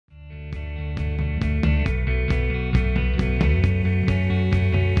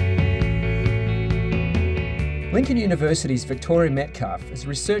Lincoln University's Victoria Metcalf is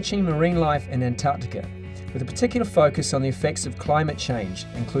researching marine life in Antarctica, with a particular focus on the effects of climate change,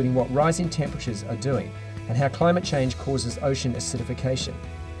 including what rising temperatures are doing and how climate change causes ocean acidification.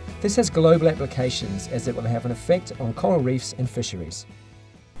 This has global applications as it will have an effect on coral reefs and fisheries.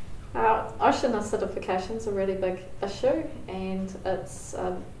 Ocean acidification is a really big issue, and it's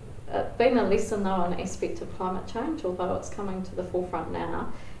been a lesser known aspect of climate change, although it's coming to the forefront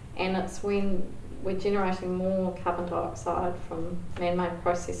now. And it's when we're generating more carbon dioxide from man-made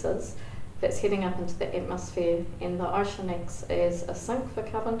processes that's heading up into the atmosphere, and the ocean acts as a sink for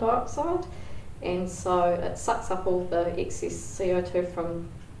carbon dioxide, and so it sucks up all the excess CO2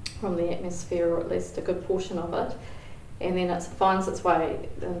 from the atmosphere, or at least a good portion of it, and then it finds its way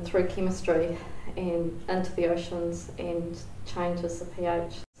through chemistry and into the oceans and changes the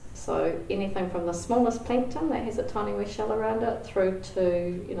pH. So anything from the smallest plankton that has a tiny wee shell around it through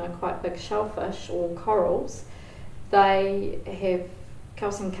to quite big shellfish or corals, they have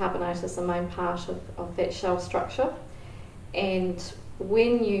calcium carbonate as the main part of that shell structure. And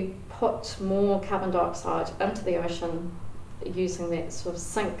when you put more carbon dioxide into the ocean using that sort of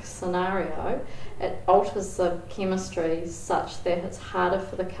sink scenario, it alters the chemistry such that it's harder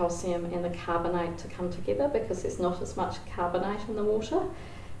for the calcium and the carbonate to come together because there's not as much carbonate in the water,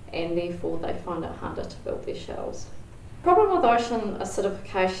 and therefore they find it harder to build their shells. The problem with ocean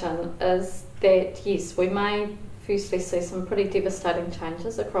acidification is that, yes, we may firstly see some pretty devastating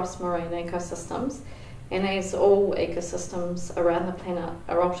changes across marine ecosystems, and as all ecosystems around the planet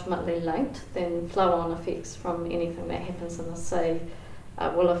are ultimately linked, then flow-on effects from anything that happens in the sea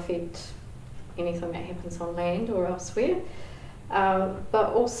will affect anything that happens on land or elsewhere.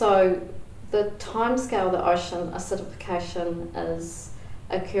 But also the timescale that ocean acidification is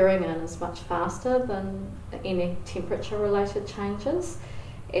occurring in is much faster than any temperature related changes,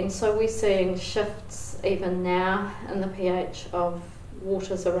 and so we're seeing shifts even now in the pH of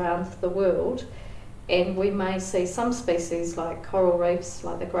waters around the world, and we may see some species like coral reefs,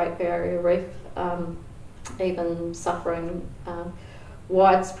 like the Great Barrier Reef, even suffering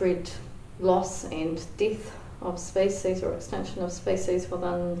widespread loss and death of species or extinction of species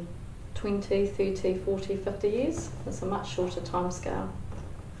within 20, 30, 40, 50 years. It's a much shorter timescale.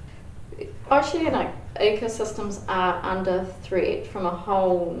 Oceanic ecosystems are under threat from a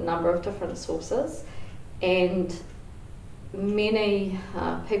whole number of different sources, and many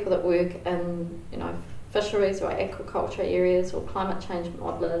people that work in fisheries or aquaculture areas or climate change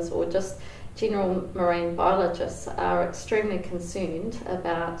modelers or just general marine biologists are extremely concerned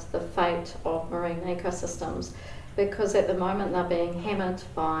about the fate of marine ecosystems, because at the moment they're being hammered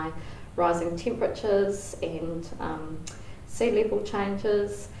by rising temperatures and sea level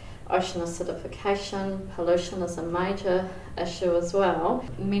changes. Ocean acidification, pollution is a major issue as well.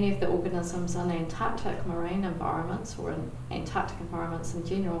 Many of the organisms in Antarctic marine environments, or in Antarctic environments in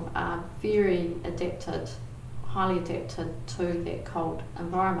general, are very adapted, highly adapted to that cold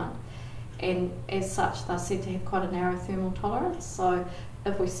environment. And as such, they're said to have quite a narrow thermal tolerance. So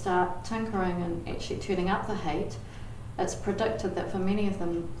if we start tinkering and actually turning up the heat, it's predicted that for many of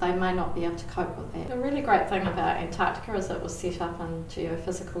them, they may not be able to cope with that. The really great thing about Antarctica is it was set up in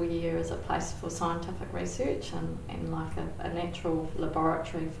geophysical year as a place for scientific research and like a natural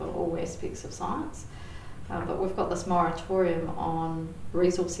laboratory for all aspects of science. But we've got this moratorium on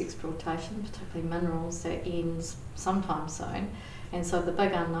resource exploitation, particularly minerals, that ends sometime soon. And so the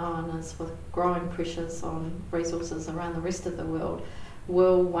big unknown is, with growing pressures on resources around the rest of the world,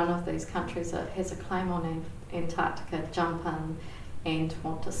 will one of these countries that has a claim on Antarctica jump in and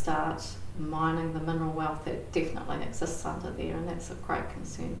want to start mining the mineral wealth that definitely exists under there, and that's of great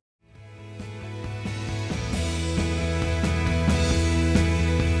concern.